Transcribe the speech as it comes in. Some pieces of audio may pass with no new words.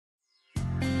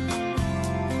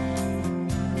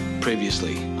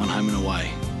previously on Home and Away.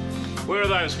 Where are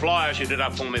those flyers you did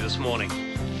up for me this morning?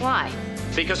 Why?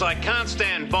 Because I can't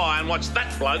stand by and watch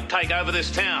that bloke take over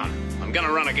this town. I'm going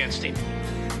to run against him.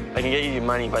 I can get you your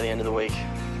money by the end of the week.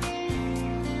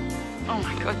 Oh,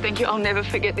 my God, thank you. I'll never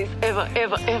forget this, ever,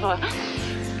 ever, ever.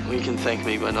 Well, you can thank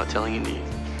me by not telling Indy.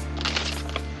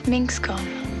 Mink's gone.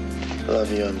 I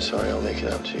love you, I'm sorry, I'll make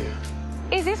it up to you.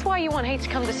 Is this why you want Heath to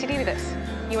come to the city with us?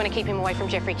 You want to keep him away from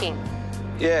Jeffrey King?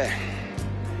 Yeah,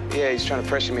 he's trying to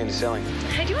pressure me into selling.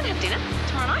 Hey, do you want to have dinner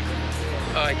tomorrow night?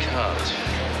 I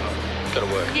can't. Got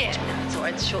to work. Yeah, it's all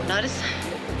right. It's short notice.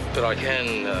 But I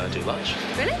can do lunch.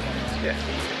 Really? Yeah.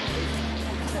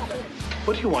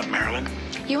 What do you want, Marilyn?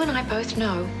 You and I both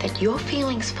know that your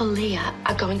feelings for Leah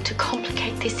are going to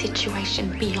complicate this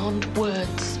situation beyond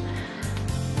words.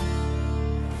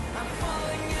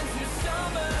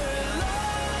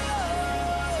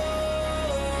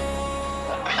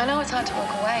 I know it's hard to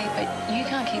walk away, but you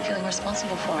can't keep feeling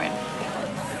responsible for him.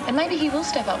 And maybe he will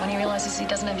step up when he realises he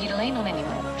doesn't have you to lean on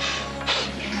anymore.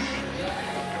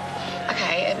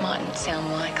 Okay, it mightn't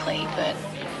sound likely, but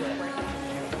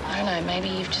I don't know, maybe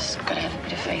you've just got to have a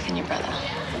bit of faith in your brother,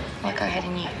 like I had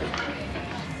in you.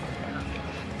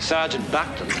 Sergeant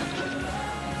Buckton.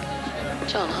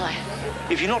 John, hi.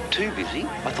 If you're not too busy,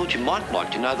 I thought you might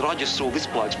like to know that I just saw this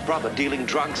bloke's brother dealing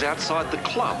drugs outside the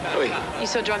club. You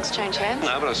saw drugs change hands?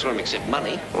 No, but I saw him accept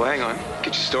money. Well, hang on. Get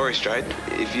your story straight.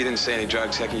 If you didn't see any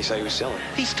drugs, how can you say he was selling?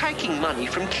 He's taking money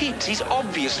from kids. He's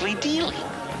obviously dealing.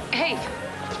 Heath.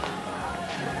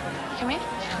 Come here.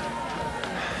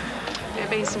 There have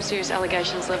been some serious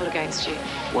allegations levelled against you.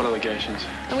 What allegations?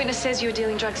 The witness says you were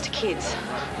dealing drugs to kids.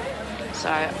 So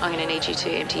I'm going to need you to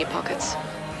empty your pockets.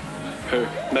 Who?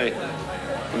 Me?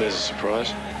 Well, there's a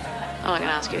surprise. I'm not going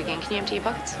to ask you again. Can you empty your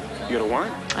pockets? You got a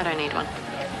warrant? I don't need one.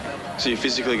 So you're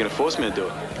physically going to force me to do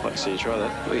it? I'd like to see you try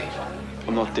that.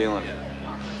 I'm not dealing.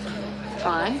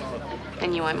 Fine.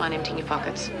 Then you won't mind emptying your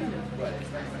pockets.